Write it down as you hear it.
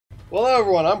Well, hello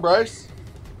everyone, I'm Bryce.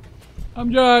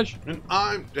 I'm Josh. And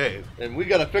I'm Dave. And we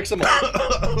gotta fix them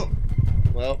up.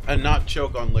 Well, And not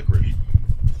choke on licorice.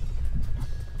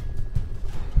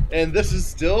 and this is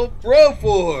still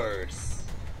Broforce.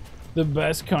 The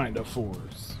best kind of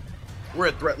force. We're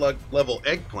at threat level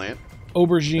eggplant.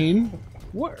 Aubergine.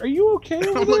 What? Are you okay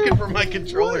over I'm there? looking for my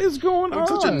controller. What is going on? I'm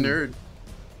such a nerd.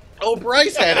 Oh,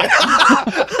 Bryce had it.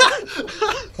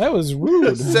 That was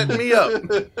rude. Set me up.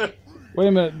 Wait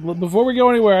a minute. Before we go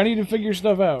anywhere, I need to figure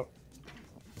stuff out.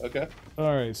 Okay.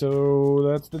 Alright, so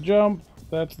that's the jump.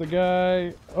 That's the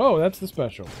guy. Oh, that's the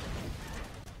special.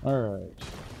 Alright.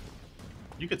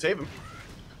 You could save him.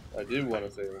 I do want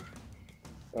to save him.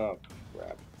 Oh,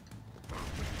 crap.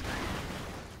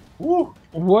 Woo.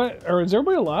 What? Or is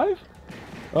everybody alive?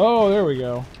 Oh, there we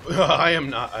go. I am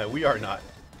not. We are not.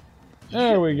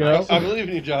 There we go. I believe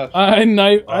in you, Josh. I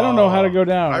don't know how to go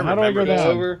down. How do I go remember this.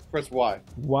 down? Over, press Y.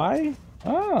 Why?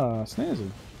 Ah, snazzy.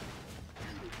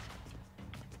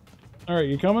 Alright,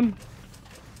 you coming?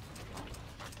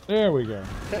 There we go.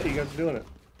 Hey, you guys are doing it.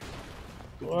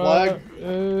 Flag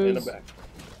in the back.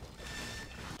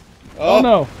 Oh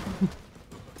no!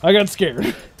 I got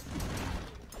scared.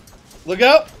 Look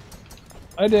out!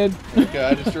 I did. Okay,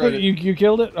 I destroyed it. You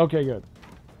killed it? Okay, good.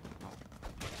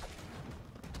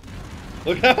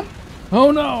 Look out!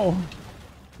 Oh no!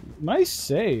 Nice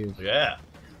save. Yeah.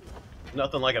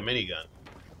 Nothing like a minigun.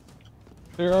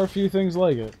 There are a few things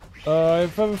like it. I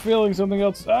have a feeling something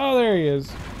else. Oh, there he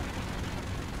is.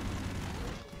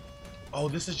 Oh,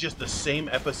 this is just the same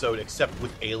episode except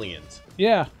with aliens.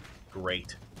 Yeah.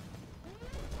 Great.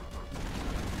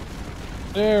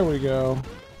 There we go.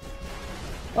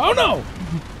 Oh no!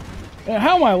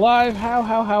 How am I alive?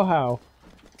 How?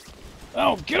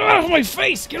 Oh, get off my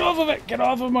face! Get off of it! Get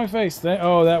off of my face!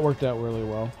 Oh, that worked out really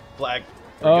well. Flag.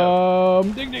 There we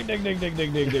go.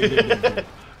 Dig.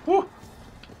 Woo.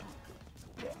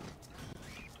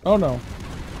 Oh no.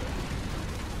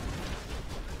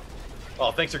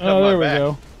 Oh, thanks for coming Oh, there on we back.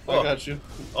 go. I got you.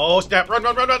 Oh, snap. Run.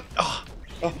 Oh,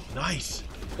 nice.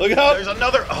 Look out! There's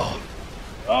another. Oh.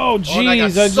 Oh and I got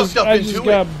jeez, sucked up I into just it.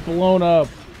 got blown up.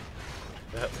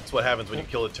 That's what happens when you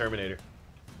kill a Terminator.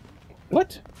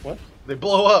 What? What? They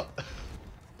blow up.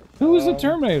 Who was the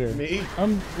Terminator? Me?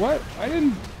 What? I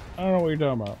don't know what you're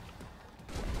talking about.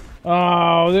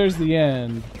 Oh, there's the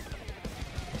end.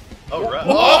 Oh, right.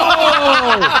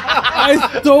 Oh!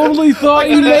 I totally thought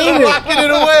you made it. Rocking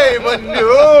it away, but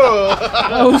no.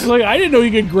 I was like, I didn't know you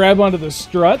could grab onto the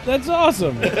strut. That's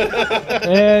awesome.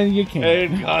 And you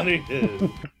can't. And Connie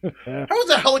is. How is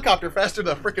a helicopter faster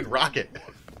than a freaking rocket?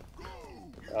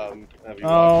 Have you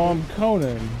Oh, I'm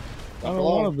Conan. I don't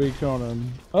belong. want to be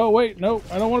Conan. Oh, wait, no,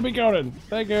 I don't want to be Conan.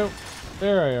 Thank you.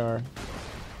 There I are.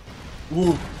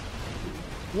 Ooh.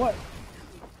 What?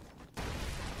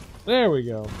 There we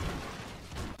go.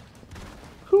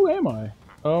 Who am I?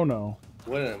 Oh, no.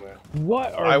 What am I?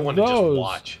 What are I want to those? just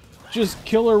watch. Just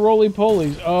killer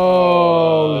roly-polies.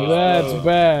 Oh, that's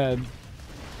bad.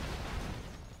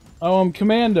 Oh, I'm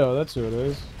Commando. That's who it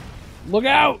is. Look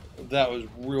out! That was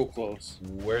real close.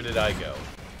 Where did I go?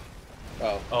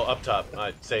 Oh. Oh, up top.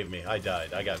 Save me. I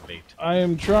died. I got vaped. I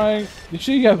am trying.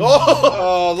 She got.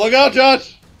 Oh! Look out,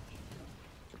 Josh!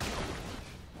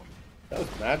 That was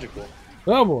magical.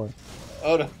 Oh boy.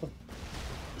 Oh no.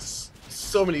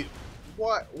 So many.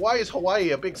 Why is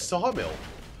Hawaii a big sawmill?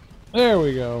 There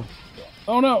we go.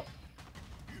 Oh no.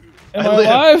 Am I I live.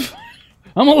 alive?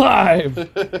 I'm alive.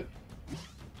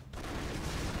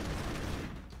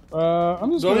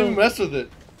 I'm just Don't gonna. even mess with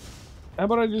it. How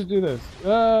about I just do this?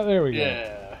 There we go.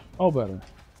 Yeah. All better.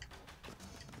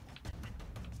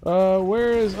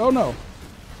 Where is? Oh no.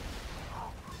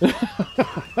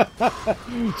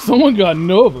 Someone got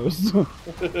nervous. We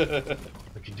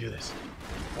can do this.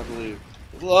 I believe.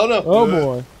 Oh no. Oh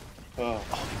boy. Oh.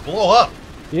 Blow up.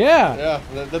 Yeah.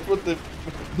 Yeah, that's what the.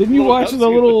 Didn't you little watch the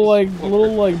cutscene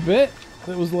little was for. bit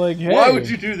that was like, hey? Why would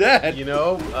you do that? You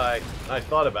know, I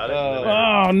thought about it. and then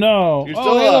Oh no! You're Oh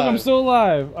still hey, look, alive. I'm still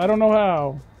alive. I don't know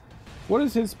how. What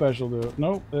does his special do?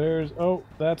 Nope. There's. Oh,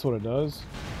 that's what it does.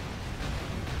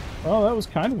 Oh, that was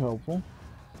kind of helpful.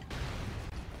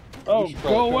 Oh, You should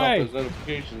probably go turn off away! those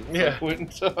notifications. Yeah. Quit in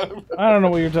time. I don't know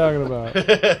what you're talking about.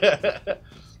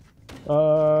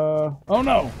 Oh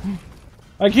no!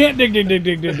 I can't dig.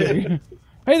 Hey,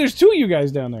 there's two of you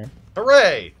guys down there.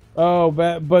 Hooray! Oh,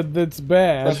 but that's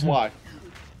bad. That's why.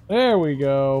 There we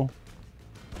go.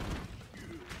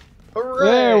 Hooray!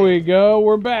 There we go.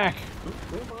 We're back.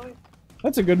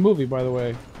 That's a good movie, by the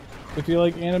way. If you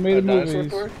like animated Dinosaur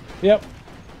movies. Tour? Yep.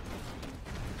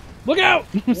 Look out!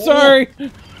 Sorry.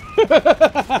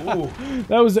 It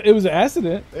was an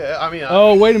accident. Yeah, I mean.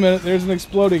 Oh, wait a minute. There's an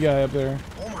exploding guy up there.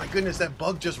 Oh my goodness, that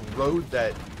bug just rode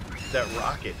that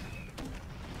rocket.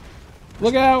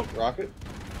 Look out! Rocket?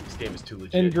 This game is too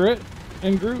legit. And grit.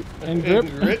 And Groot. And grip.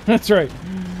 And grit? That's right.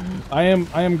 I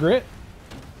am grit.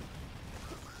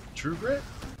 True grit?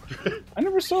 I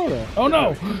never saw that. Oh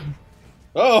no!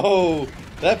 Oh,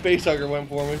 that facehugger went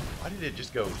for me. Why did it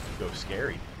just go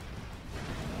scary?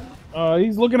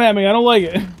 He's looking at me. I don't like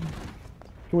it.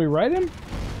 Can we ride him?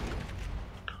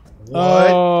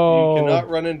 What? Oh. You cannot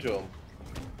run into him.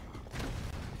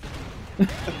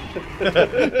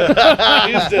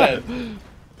 He's dead.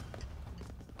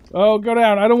 Oh, go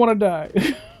down. I don't want to die.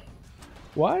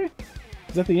 Why?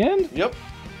 Is that the end? Yep.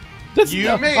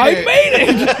 You made I it. made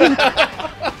it!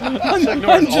 Chuck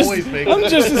Norris always makes I'm it.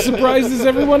 just as surprised as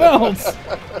everyone else.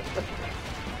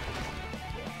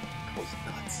 Goes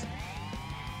nuts.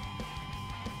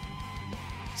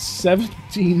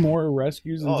 17 more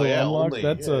rescues until Oh, yeah, unlocked. only.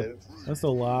 That's Yeah, that's a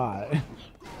lot.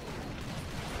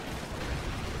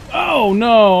 Oh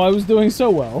no, I was doing so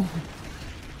well.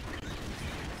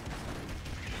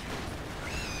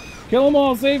 Kill them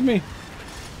all, save me.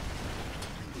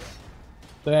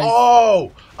 Thanks.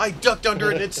 Oh! I ducked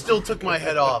under it and it still took my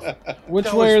head off. Which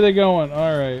that way was- are they going?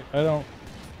 Alright, I don't...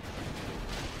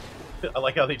 I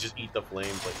like how they just eat the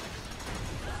flames. Like,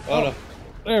 Oh no.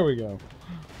 There we go.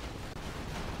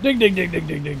 Dig, dig, dig, dig,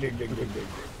 dig, dig, dig, dig, dig, dig.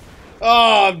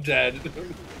 Oh, I'm dead.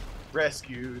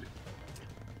 rescued.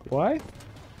 Why?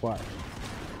 Why?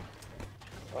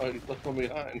 Oh, he left one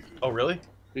behind. Oh, really?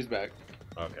 He's back.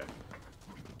 Okay.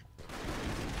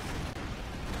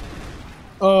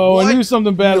 Oh, What? I knew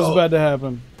something bad was No. about to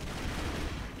happen.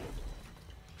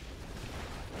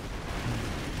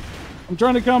 I'm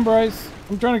trying to come, Bryce.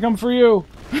 I'm trying to come for you.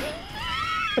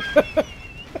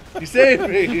 You saved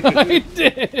me. I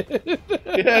did.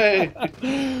 Yay.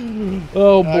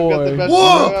 Oh I've got the boy. best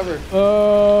Whoa!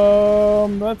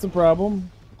 one ever. That's a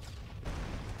problem.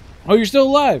 Oh, you're still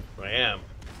alive. I am.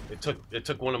 It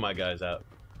took one of my guys out.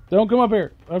 Don't come up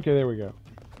here. Okay, there we go.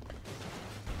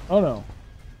 Oh no.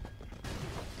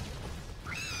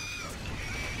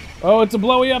 Oh, it's a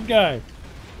blowy up guy.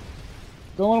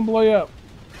 Don't let him blow you up.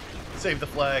 Save the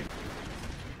flag.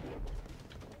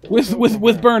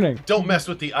 With burning. Don't mess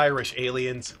with the Irish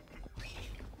aliens.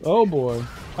 Oh boy.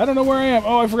 I don't know where I am.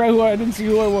 Oh, I forgot I didn't see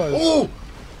who I was. Oh!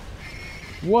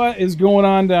 What is going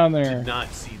on down there? Did not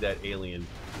see that alien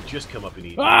just come up and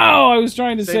eat. Oh, I was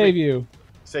trying to Save save me. you.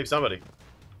 Save somebody.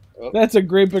 That's a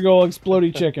great big old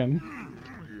explodey chicken.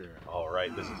 All right,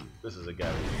 this is a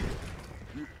guy.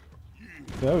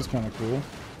 That was kind of cool.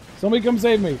 Somebody come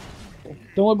save me.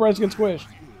 Don't let Bryce get squished.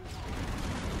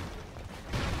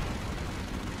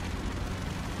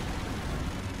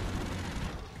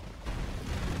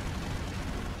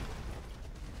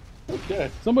 Okay.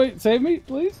 Somebody save me,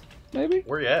 please? Maybe?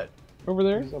 Where you at? Over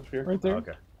there? He's up here. Right there. Oh,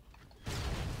 okay.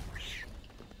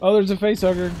 Oh, there's a face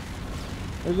hugger.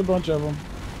 There's a bunch of them.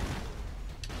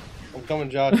 I'm coming,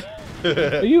 Josh.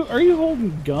 Are you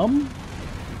holding gum?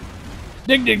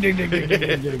 Dig, dig, dig, dig, dig, dig,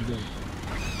 dig, dig, dig.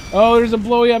 Oh, there's a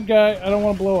blowy up guy. I don't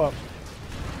want to blow up.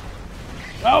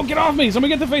 Oh, get off me! Somebody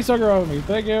get the face hugger off of me.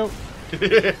 Thank you.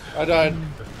 I died.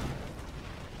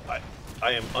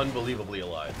 I am unbelievably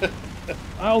alive.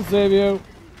 I'll save you.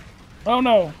 Oh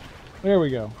no. There we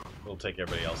go. We'll take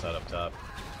everybody else out up top.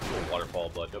 Little waterfall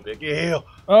of blood, no big deal.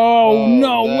 Oh, Oh,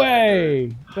 no that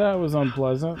way! That was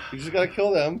unpleasant. You just gotta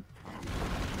kill them.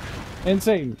 And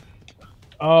Satan.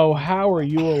 Oh, how are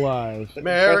you alive?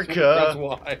 America. That's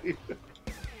why.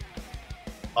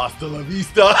 Hasta la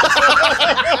vista.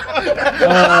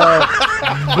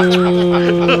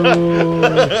 Boo.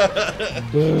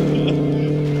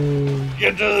 Boo.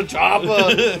 Get to the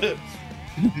chopper.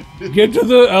 Get to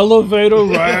the elevator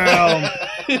ramp.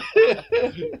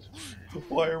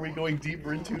 Why are we going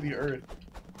deeper into the earth?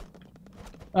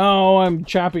 Oh, I'm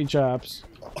choppy chops.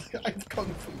 I've kung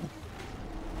fu.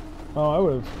 Oh, I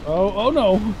would have. Oh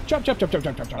no! Chop, chop, chop, chop,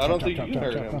 chop, chop, chop. I don't chop, think chop, you can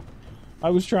chop, hurt chop. him. I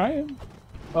was trying.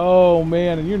 Oh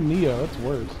man, and you're Neo. That's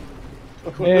worse.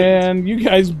 And you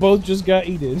guys both just got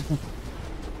eaten.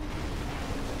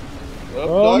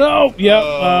 Oh no!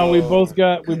 Yep. We both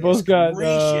got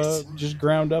gracious. just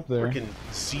ground up there. Freaking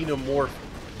xenomorph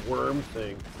worm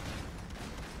thing.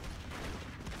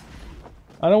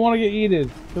 I don't want to get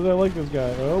eaten because I like this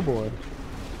guy. Oh boy.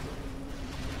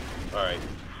 All right,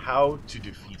 how to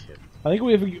defeat him? I think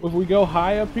if we go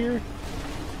high up here,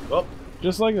 Oh,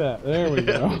 just like that. There we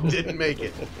go. didn't make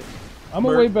it. I'm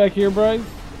gonna wait back here, Bryce.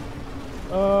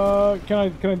 Can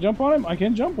I jump on him? I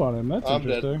can jump on him. That's I'm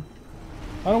dead. interesting.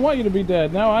 I don't want you to be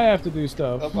dead. Now I have to do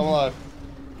stuff. Oh, I'm alive.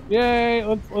 Yay!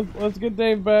 Let's get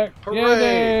Dave back. Hooray! Yay,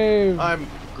 Dave! I'm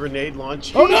grenade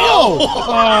launching. Oh no!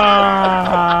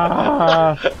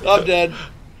 Ah. I'm dead.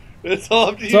 It's all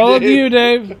up to you, It's all up to you,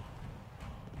 Dave.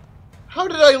 How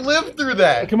did I live through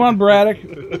that? Come on, Braddock.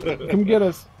 Come get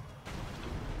us.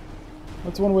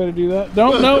 That's one way to do that.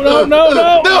 Don't, no!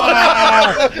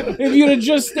 Ah! If you'd have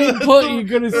just stayed put, you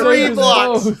could have saved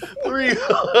us both. 3.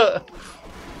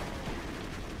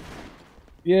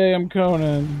 Yay, I'm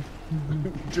Conan.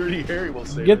 Dirty Harry will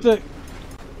save Get us. the...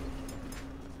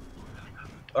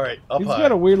 All right, up He's high.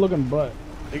 got a weird looking butt.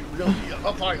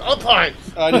 Up high, up high.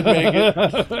 I didn't make it.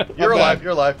 You're I'm alive, back.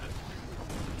 you're alive.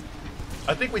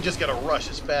 I think we just gotta rush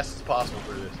as fast as possible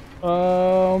for this.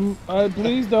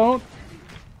 Please don't.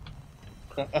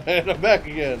 And I'm back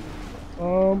again.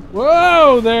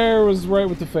 Whoa! There was right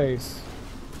with the face.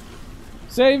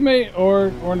 Save me,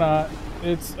 or not.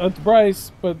 It's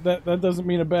Bryce, but that doesn't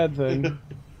mean a bad thing.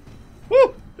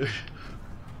 Woo!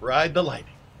 Ride the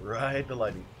lightning. Ride the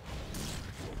lightning.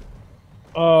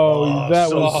 Oh, that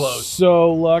so was close.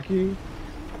 so lucky.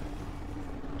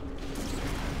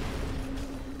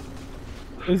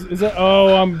 Is that?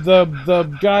 Oh, I'm the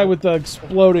guy with the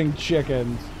exploding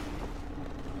chickens.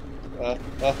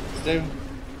 Steve.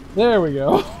 There we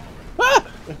go. I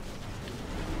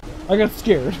got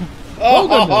scared.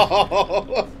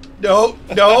 Oh! No,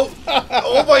 no.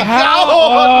 Oh my How?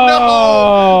 god.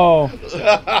 Oh.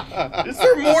 No. Is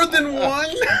there more than one?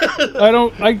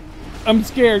 I'm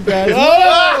scared, guys.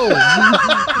 No!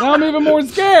 Now I'm even more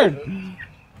scared.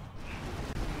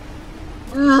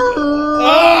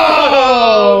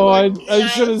 Oh, I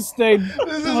should have stayed.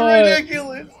 This is put.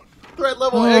 ridiculous. Threat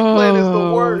level eggplant is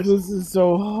the worst. This is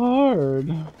so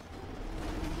hard.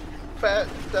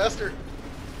 Faster.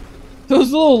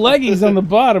 Those little leggies on the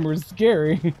bottom are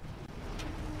scary.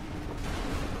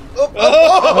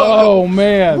 Oh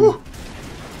man. Woo.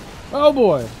 Oh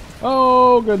boy.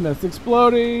 Oh goodness.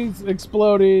 Explodies.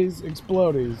 Explodies.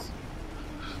 Explodies.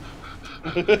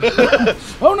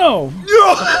 Oh no.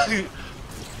 No!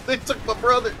 They took my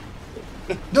brother.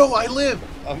 No, I live.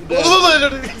 I'm dead.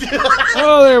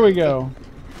 Oh, there we go.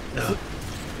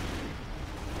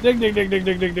 Dig, dig, dig, dig,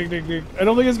 dig, dig, dig, dig, dig. I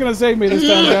don't think it's gonna save me this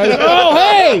time, guys. Oh,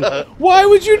 hey! Why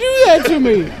would you do that to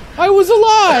me? I was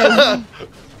alive.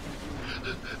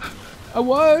 I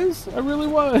really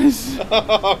was.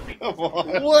 Oh, come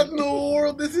on. What in the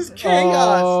world? This is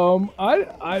chaos.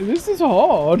 This is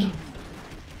hard.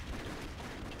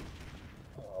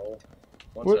 Oh,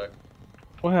 one What? sec.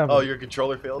 What happened? Oh, your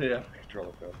controller failed? Yeah,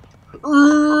 controller failed.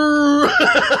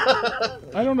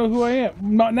 I don't know who I am.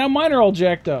 Now mine are all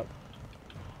jacked up.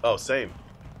 Oh, same.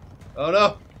 Oh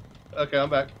no. Okay, I'm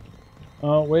back.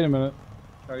 Oh, wait a minute.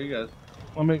 How are you guys?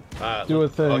 Let me do a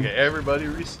thing. Okay, everybody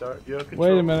restart your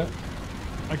controller. Wait a minute.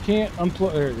 I can't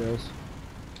unplug. There it goes.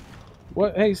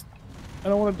 What? Hey, I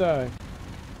don't want to die.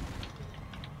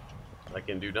 I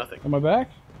can do nothing. Am I back?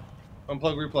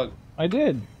 Unplug, replug. I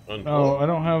did. Unplug. Oh, I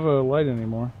don't have a light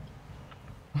anymore.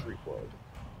 Replug.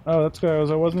 Oh, that's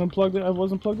because I wasn't unplugged. I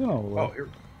wasn't plugged in all the way. Oh, here.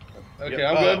 Okay,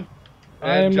 Yeah, I'm good.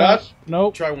 I And am Josh? not.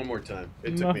 Nope. Try one more time.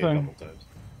 It took me a Nothing. couple times.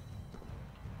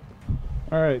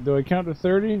 All right. Do I count to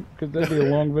 30? Because that'd be a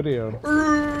long video.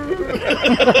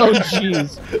 Oh,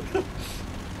 jeez.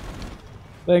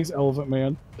 Thanks, Elephant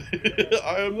Man.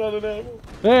 I am not an animal.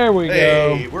 There we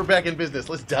Hey, we're back in business.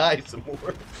 Let's die some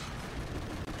more.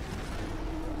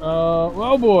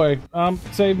 Oh boy.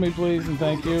 Save me, please, and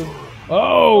thank you.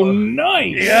 Oh,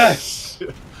 nice. Yes!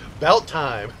 About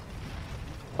time.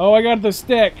 Oh, I got the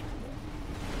stick.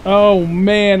 Oh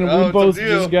man, Oh, we it's both up to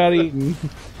just you. got eaten.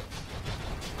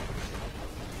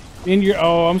 In your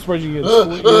I'm surprised you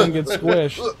didn't get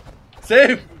squished.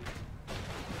 Save!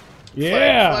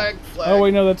 Yeah. Flag, flag. Oh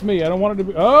wait, no, that's me. I don't want it to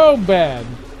be. Oh, bad.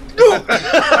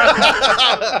 I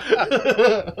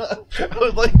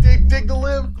was like, dig to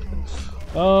live.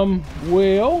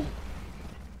 Well,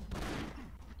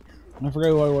 I forgot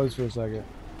who I was for a second.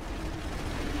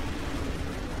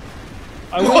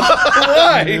 I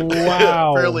went,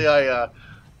 wow. Apparently, I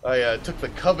took the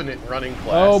Covenant running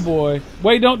class. Oh boy.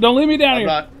 Wait, don't leave me down I'm here.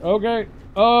 not. Okay.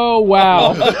 Oh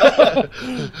wow.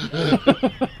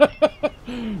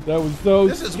 That was so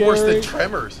This is scary. worse than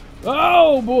Tremors.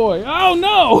 Oh boy. Oh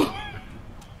no.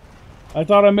 I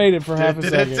thought I made it for half a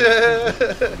second.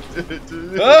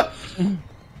 Ah!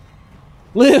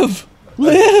 Live!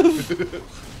 Live!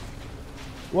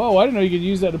 Whoa, I didn't know you could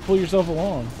use that to pull yourself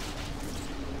along.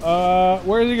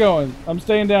 Where is he going? I'm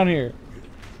staying down here.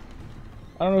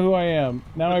 I don't know who I am.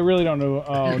 Now I really don't know.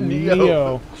 Oh, Neo.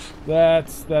 Neo.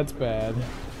 That's bad.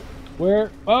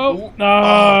 Where? Oh!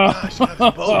 Gosh, that's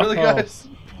both. Really, guys?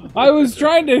 I was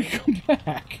trying to come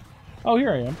back. Oh,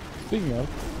 here I am. Speaking of.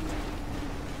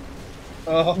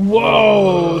 Oh.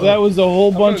 Whoa! That was a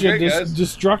whole bunch of okay, guys.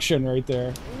 destruction right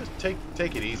there. Just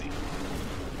take it easy.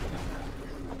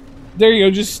 There you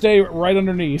go. Just stay right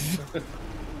underneath.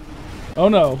 Oh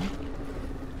no!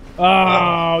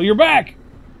 Oh, you're back,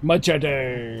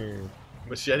 Machete.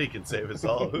 Machete can save us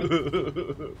all.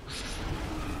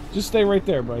 Just stay right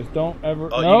there, Bryce. Don't ever.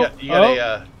 Oh, Nope. you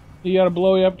got You got a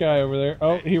blowy up guy over there.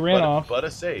 Oh, he ran off. But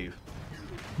a save.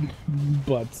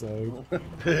 Butt save.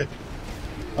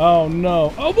 Oh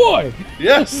no! Oh boy!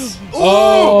 Yes!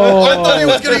 Oh! I thought he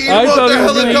was gonna eat him I off thought the he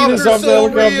was gonna eat helicopter. us off the So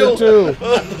helicopter real.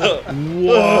 too.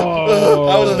 Whoa!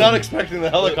 I was not expecting the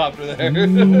helicopter there.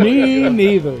 Me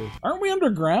neither. Aren't we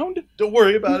underground? Don't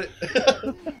worry about it.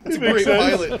 It's a great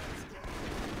pilot.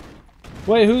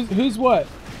 Wait, who's what?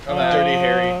 I'm Dirty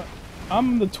Harry.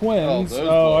 I'm the twins. Oh, those Oh,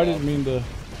 blow I up. didn't mean to.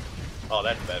 Oh,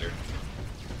 that's better.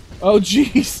 Oh,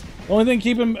 jeez. Only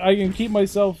thing I can keep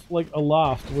myself like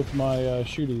aloft with my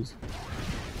shooties.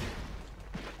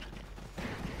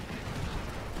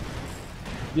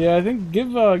 Yeah, I think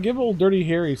give old Dirty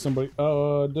Harry somebody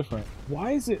different.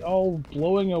 Why is it all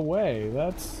blowing away?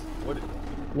 That's What?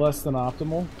 less than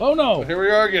optimal. Oh no! Here we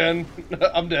are again.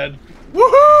 I'm dead.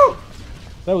 Woohoo!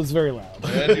 That was very loud.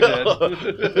 Dead,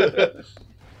 you're dead.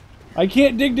 I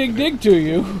can't dig to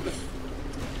you.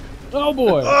 Oh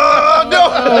boy. Oh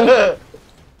no!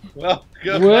 Well,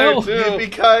 good Well, there, too.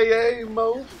 Yippee-ki-yay,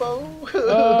 mofo.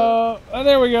 Oh,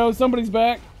 there we go. Somebody's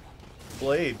back.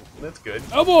 Blade. That's good.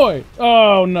 Oh boy.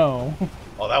 Oh no.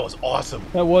 Oh, that was awesome.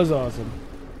 That was awesome.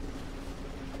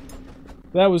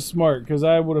 That was smart because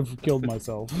I would have killed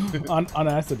myself on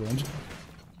accident.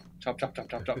 Chop, chop, chop,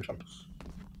 chop, chop, chop.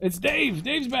 It's Dave.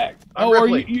 Dave's back. I'm oh,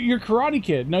 Ripley. are you're Karate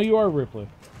Kid? No, you are Ripley.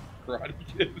 Karate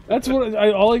Kid. That's what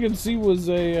all I could see was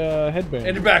a headband.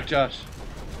 And you're back, Josh.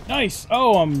 Nice.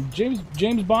 Oh,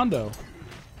 James Bondo.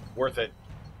 Worth it.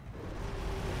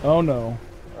 Oh no.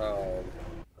 Oh,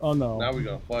 Oh no. now we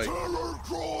gotta fight.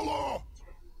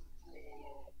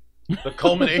 The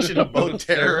culmination of both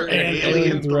terror and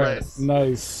alien threats.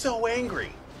 Nice. So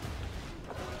angry.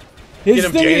 His Get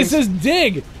him, thing, James. it says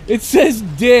dig. It says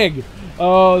dig.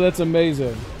 Oh, that's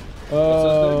amazing.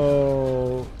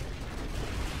 Oh.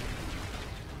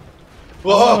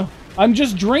 Whoa! I'm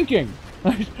just drinking.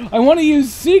 I want to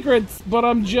use secrets, but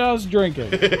I'm just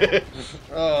drinking.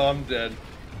 Oh, I'm dead.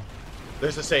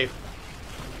 There's a safe.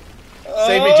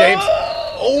 Save me, James.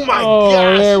 Oh my Oh,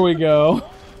 gosh! there we go.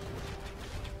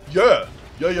 Yeah.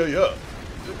 The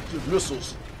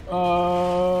missiles.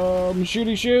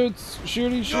 Shooty shoots.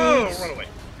 Shooty Oh, shoots. run away.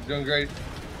 You're doing great.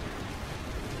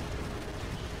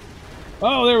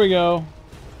 Oh, there we go.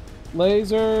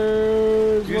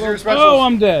 Lasers. Use What your else? specials. Oh,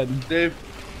 I'm dead. Dave.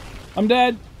 I'm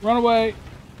dead. Run away.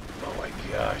 Oh my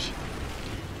gosh.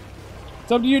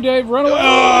 It's up to you, Dave. Run away.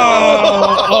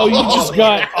 Oh, you just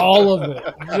got all of it.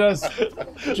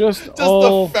 Just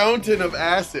all. The fountain of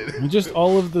acid. Just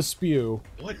all of the spew.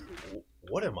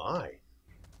 What am I?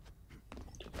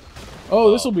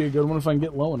 Oh, this will be a good one if I can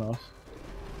get low enough.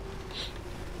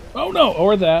 Oh no,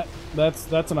 or that.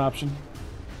 That's an option.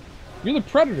 You're the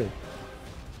predator.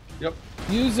 Yep.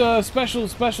 Use special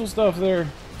stuff there,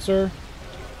 sir.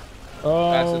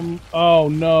 Acid. Oh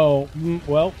no.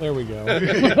 Well, there we go.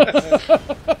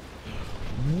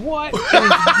 What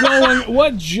is going?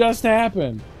 What just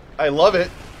happened? I love it.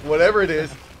 Whatever it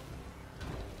is.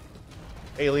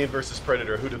 Alien versus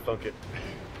Predator. Who'd have thunk it?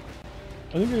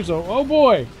 I think there's a. Oh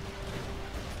boy.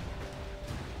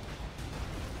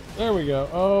 There we go.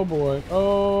 Oh boy.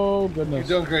 Oh You're goodness.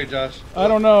 doing great, Josh. I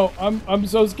don't know. I'm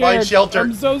so scared. Find shelter.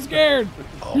 I'm so scared.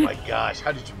 Oh my gosh.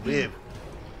 How did you live?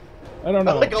 I don't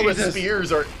I know. like all the Jesus.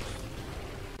 spears are.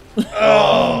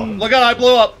 Oh, look out! I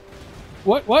blew up.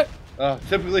 What?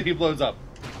 Typically he blows up.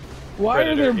 Why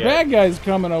Predator, are there yeah. bad guys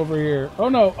coming over here? Oh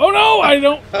no! Oh no! I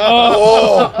don't.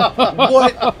 Oh!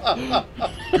 What?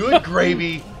 Good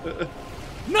gravy.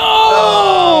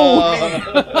 No!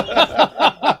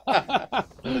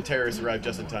 The terrorists arrived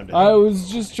just in time to I help. was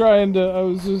just trying to. I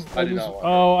was just. I did not want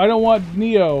Oh, I don't want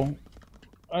Neo.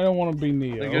 I don't want to be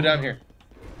Neo. Then go down here.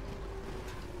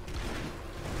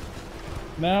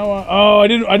 Now. Oh, I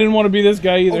didn't want to be this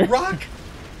guy either. A rock.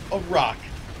 A rock.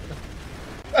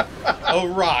 A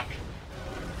rock.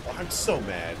 Oh, I'm so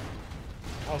mad.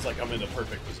 I was like, I'm in the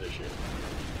perfect position.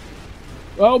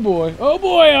 Oh boy! Oh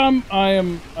boy! I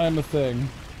am a thing.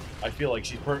 I feel like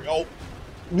she's perfect. Oh,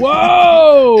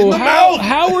 Whoa! In the mouth!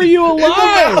 How are you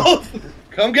alive?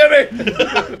 Come get me.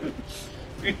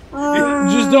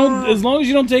 Just don't. As long as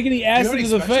you don't take any acid any to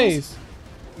the specials? face.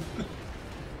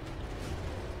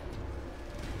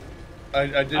 I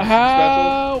did some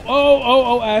How?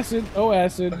 Oh, acid. Oh,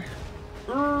 acid.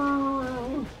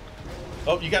 Oh,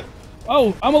 you got.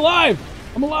 Oh, I'm alive!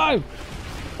 I'm alive!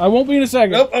 I won't be in a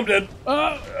second. Nope, I'm dead.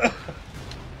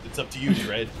 It's up to you,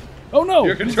 Dread. Oh no!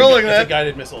 You're controlling It's a that.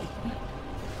 guided missile.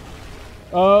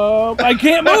 I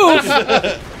can't move!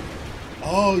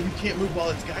 Oh, you can't move while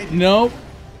it's guided. Nope.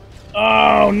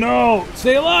 Oh no!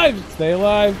 Stay alive! Stay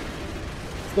alive!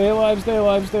 Stay alive, stay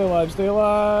alive, stay alive, stay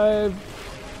alive!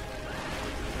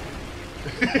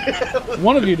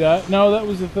 One of you died. No, that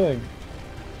was the thing.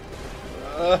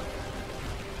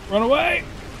 Run away!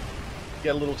 You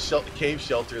got a little cave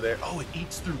shelter there. Oh, it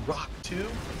eats through rock too?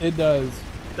 It does.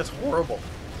 That's horrible.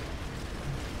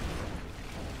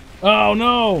 Oh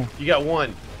no! You got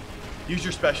one. Use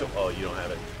your special. Oh, you don't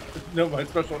have it. No, my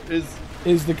special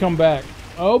Is to come back.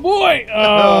 Oh boy! Oh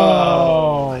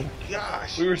Oh! my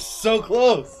gosh. We were so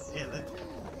close. Yeah,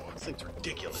 this thing's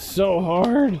ridiculous. So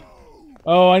hard.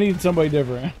 Oh, I need somebody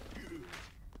different.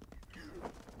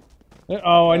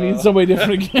 Oh, I need somebody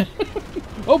different again.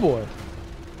 Oh boy.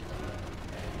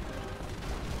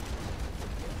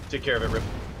 Take care of it, Rip.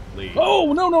 Leave.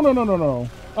 Oh no no no no no no.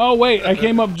 Oh wait, I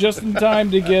came up just in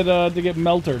time to get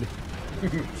melted.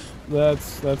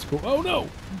 That's cool. Oh no.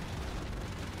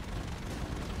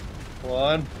 Come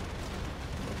on.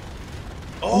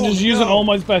 Oh, I'm just using all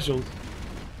my specials.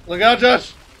 Look out,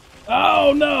 Josh.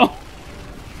 Oh no.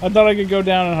 I thought I could go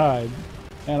down and hide,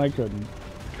 and I couldn't.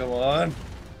 Come on.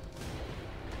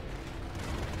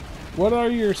 What are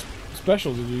your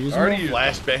specials? Did you use them? Already all?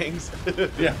 Flashbangs.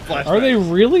 Yeah, flashbang. Are they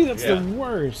really? That's Yeah. the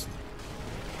worst.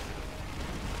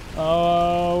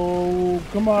 Oh,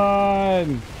 come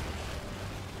on.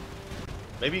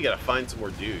 Maybe you gotta find some more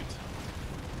dudes.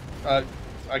 I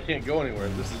can't go anywhere.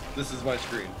 This is my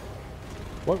screen.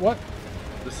 What?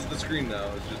 This is the screen now.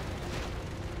 It's just.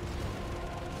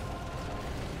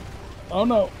 Oh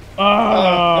no.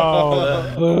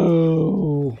 Oh,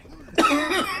 boo.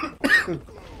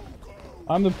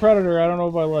 I'm the predator. I don't know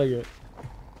if I like it.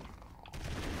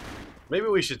 Maybe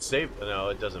we should save. No,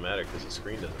 it doesn't matter because the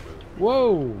screen doesn't move.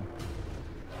 Whoa.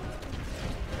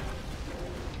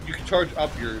 You can charge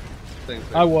up your thing.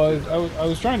 I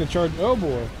was trying to charge. Oh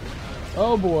boy.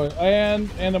 Oh boy.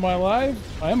 And am I alive?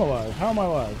 I am alive. How am I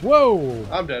alive? Whoa.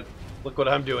 I'm dead. Look what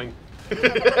I'm doing.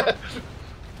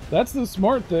 That's the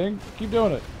smart thing. Keep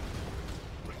doing it.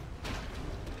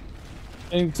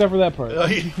 Except for that part.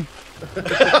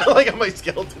 Like how my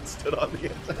skeleton stood on the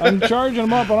edge. I'm charging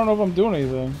them up. I don't know if I'm doing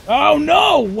anything. Oh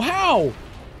no! How?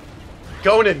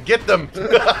 Conan, get them!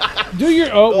 Do your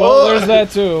well. There's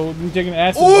that too. You take an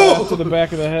acid bath to the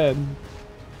back of the head.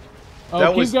 Oh, that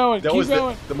keep was, going. That keep was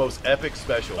going. the most epic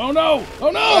special. Oh no! Oh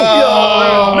no!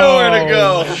 Oh, nowhere to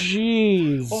go.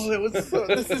 Jeez. Oh, that was so,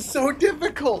 this is so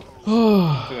difficult.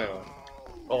 Oh,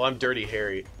 I'm Dirty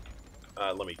Harry.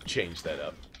 Let me change that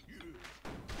up.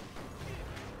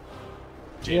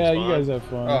 James Yeah, Bond. you guys have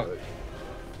fun. Oh,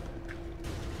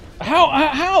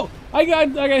 How? I got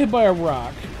hit by a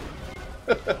rock.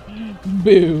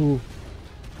 Boo.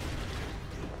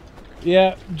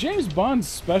 Yeah, James Bond's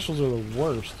specials are the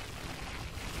worst.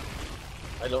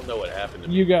 I don't know what happened to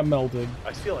me. You got melted.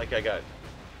 I feel like I got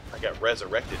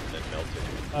resurrected and then melted.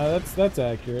 That's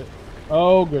accurate.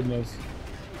 Oh goodness.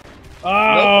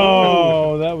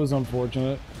 Oh, that was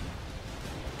unfortunate.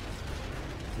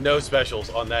 No specials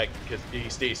on that because he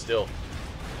stays still.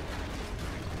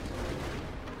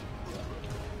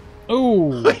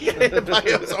 Ooh. That's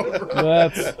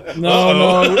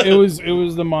no. It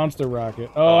was the monster rocket.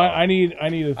 Oh, I need a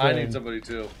thing. I need somebody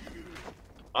too.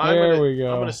 There we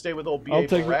go. I'm gonna stay with old B.A.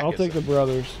 I'll take the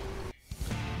brothers.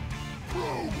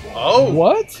 Oh.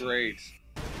 What? Great.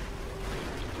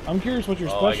 I'm curious what your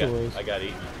special is. I got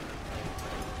eaten.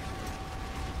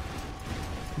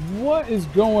 What is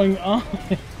going on?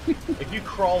 If you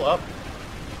crawl up.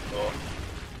 Oh.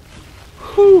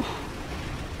 Whew.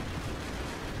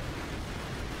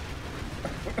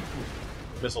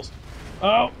 Missiles.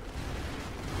 Oh,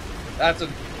 That's a.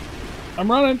 I'm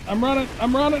running. Oh,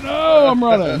 I'm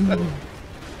running.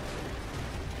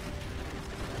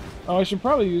 Oh, I should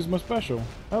probably use my special.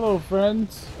 Hello,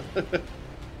 friends.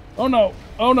 Oh no.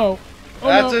 Oh no. Oh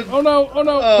That's no. it. Oh no. Oh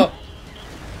no. Oh.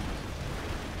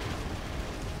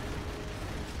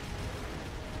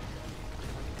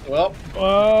 Well,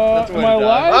 that's the way am I to die.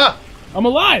 alive? Ah! I'm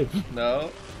alive.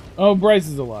 No. Oh, Bryce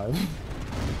is alive.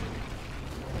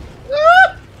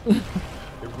 It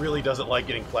really doesn't like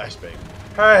getting flashbang.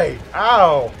 Hey!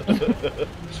 Ow!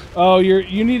 Oh,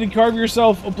 you need to carve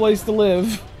yourself a place to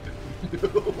live.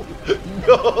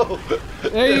 No!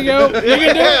 There you go. You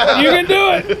can do it. You can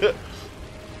do it.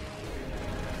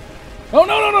 Oh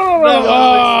no. No,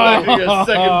 I wasn't expecting a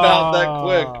second bout that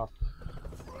quick.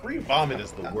 Free vomit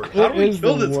is the worst. How do we is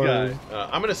kill the this worst. guy?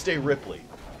 I'm gonna stay Ripley.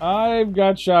 I've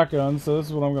got shotgun, so this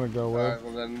is what I'm gonna go with. Alright,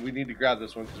 well then we need to grab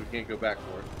this one because we can't go back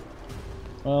for it.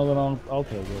 Well, then I'll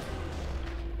take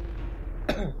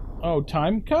it. Oh,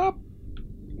 time cop?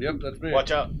 Yep, that's me.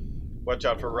 Watch out. Watch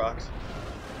out for rocks.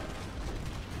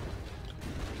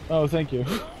 Oh, thank you.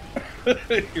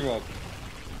 You're welcome.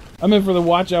 I'm in for the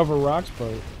watch out for rocks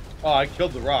part. Oh, I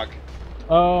killed the rock.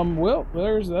 Well,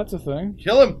 that's a thing.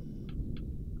 Kill him!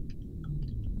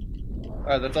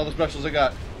 Alright, that's all the specials I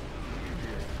got.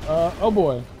 Oh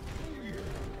boy.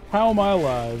 How am I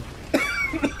alive?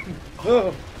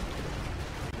 Oh.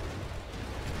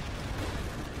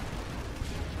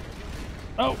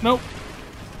 Oh, nope.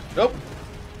 Nope.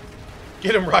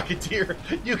 Get him, Rocketeer.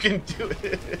 You can do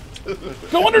it.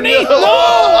 Go underneath!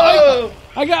 No!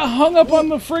 I got hung up on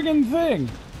the friggin' thing.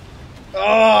 Oh,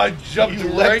 I jumped You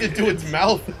right left it to its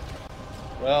mouth.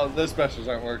 Well, those specials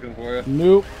aren't working for you.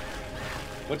 Nope.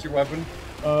 What's your weapon?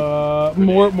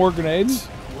 More grenades.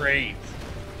 Great.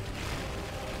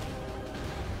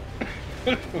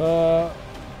 Oh,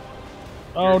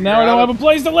 now I don't have a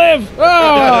place to live.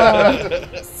 Ah,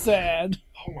 sad.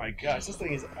 Oh my gosh, this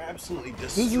thing is absolutely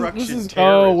This destruction is.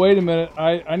 terrorism. Oh, wait a minute.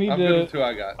 I need I'm to. good with who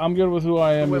I got. I'm good with who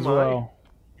I am Who as am I?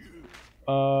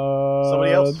 well.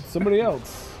 Somebody else? Somebody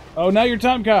else. Oh, now you're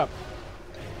time cop.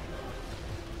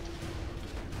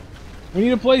 We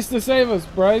need a place to save us,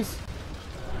 Bryce.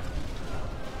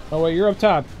 Oh wait, you're up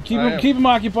top. Keep him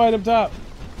occupied up top.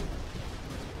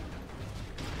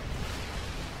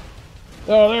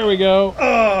 Oh, there we go.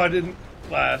 Oh, I didn't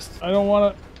last. I don't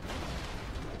want to.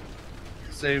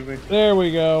 Save me. There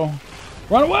we go.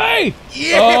 Run away!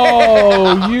 Yeah!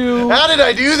 Oh, you. How did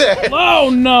I do that? Oh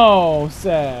no,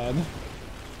 sad.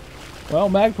 Well,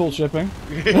 Magpul shipping.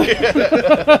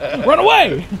 Run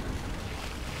away!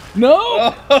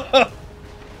 No!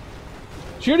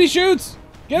 Shooty shoots!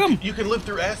 Get him! You can live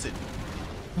through acid.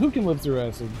 Who can live through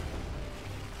acid?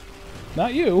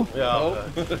 Not you. Yeah.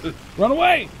 Run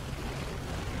away!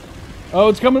 Oh,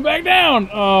 it's coming back down!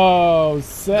 Oh,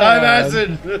 sad. Time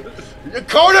acid!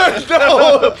 Coda!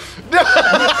 No! No!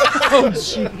 Oh,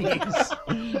 jeez.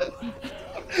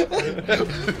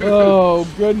 Oh,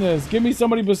 goodness. Give me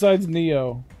somebody besides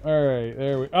Neo. Alright,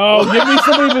 there we Oh, give me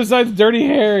somebody besides Dirty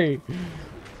Harry.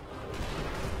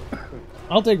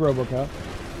 I'll take RoboCop.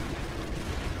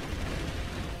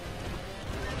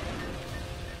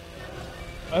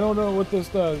 I don't know what this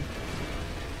does.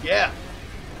 Yeah.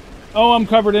 Oh, I'm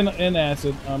covered in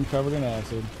acid. I'm covered in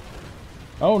acid.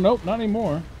 Oh, nope, not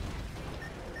anymore.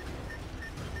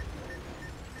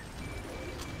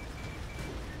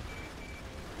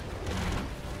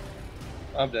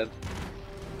 I'm dead.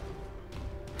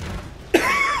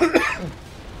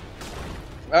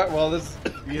 Alright, well, this is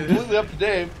completely up to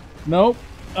Dave. Nope.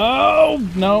 Oh,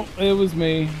 no, it was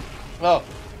me. Oh,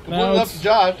 completely up it's- to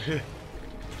Josh.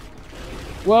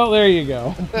 Well, there you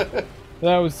go.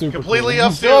 That was super Completely cool.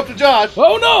 up Still up to Josh.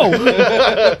 Oh, no!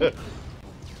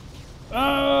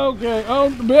 Okay. Oh,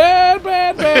 bad.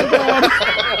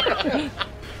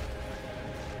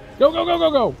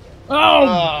 Go.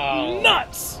 Oh,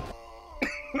 nuts!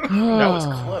 That was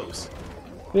close.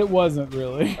 It wasn't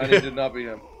really. And it did not be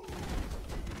him.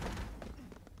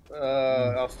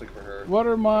 I'll stick for her. What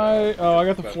are my... Oh, I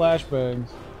got the flashbangs.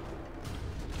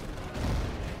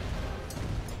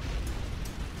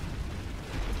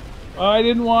 I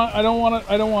don't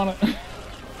want it.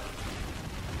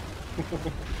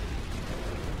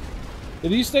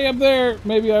 If you stay up there,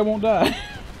 maybe I won't die.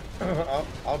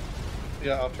 I'll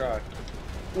try.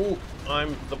 Ooh,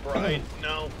 I'm the bride.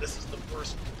 No, this is the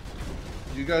worst.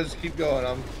 You guys keep going.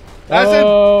 I'm acid.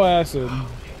 Oh, acid.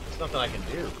 There's nothing I can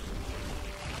do.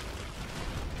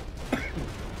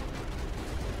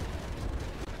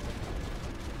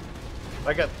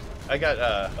 I got,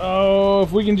 Oh,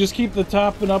 if we can just keep the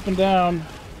top and up and down.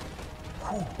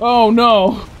 Oh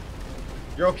no!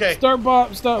 you're okay. Start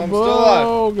bot. Stop. I'm still alive.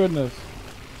 Oh goodness.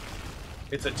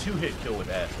 It's a 2-hit kill with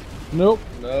acid. Nope.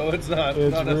 No, it's not.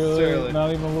 It's Not really necessarily.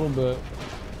 not even a little bit.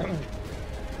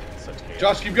 Such chaos.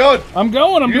 Josh, keep going. I'm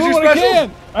going. I'm Use doing your what I specials.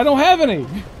 can. I don't have any.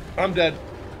 I'm dead.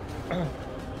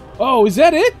 Oh, is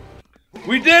that it?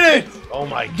 We did it. Oh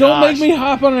my gosh. Don't make me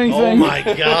hop on anything. Oh my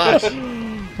gosh.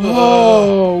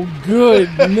 Oh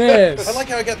goodness. I like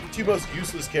how I got the two most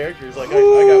useless characters. Like I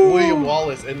got William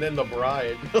Wallace and then the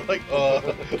bride. Like,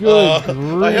 Good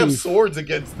I have grief. swords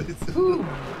against this.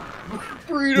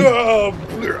 Freedom.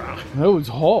 That was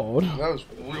hard. That was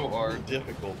real hard.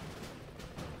 Difficult.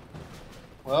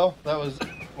 Well, that was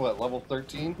what, level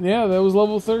 13. Yeah, that was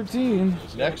level 13.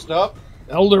 Next up,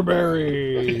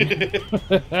 Elderberry.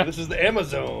 this is the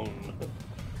Amazon.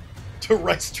 to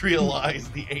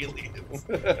restrialize the aliens.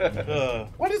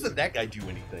 Why doesn't that guy do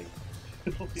anything?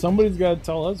 Somebody's got to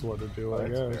tell us what to do, I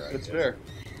guess. That's fair.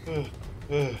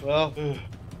 Well,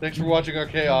 thanks for watching our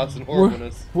chaos and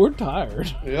horribleness. We're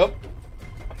tired. Yep.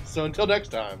 So until next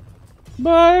time.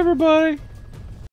 Bye, everybody.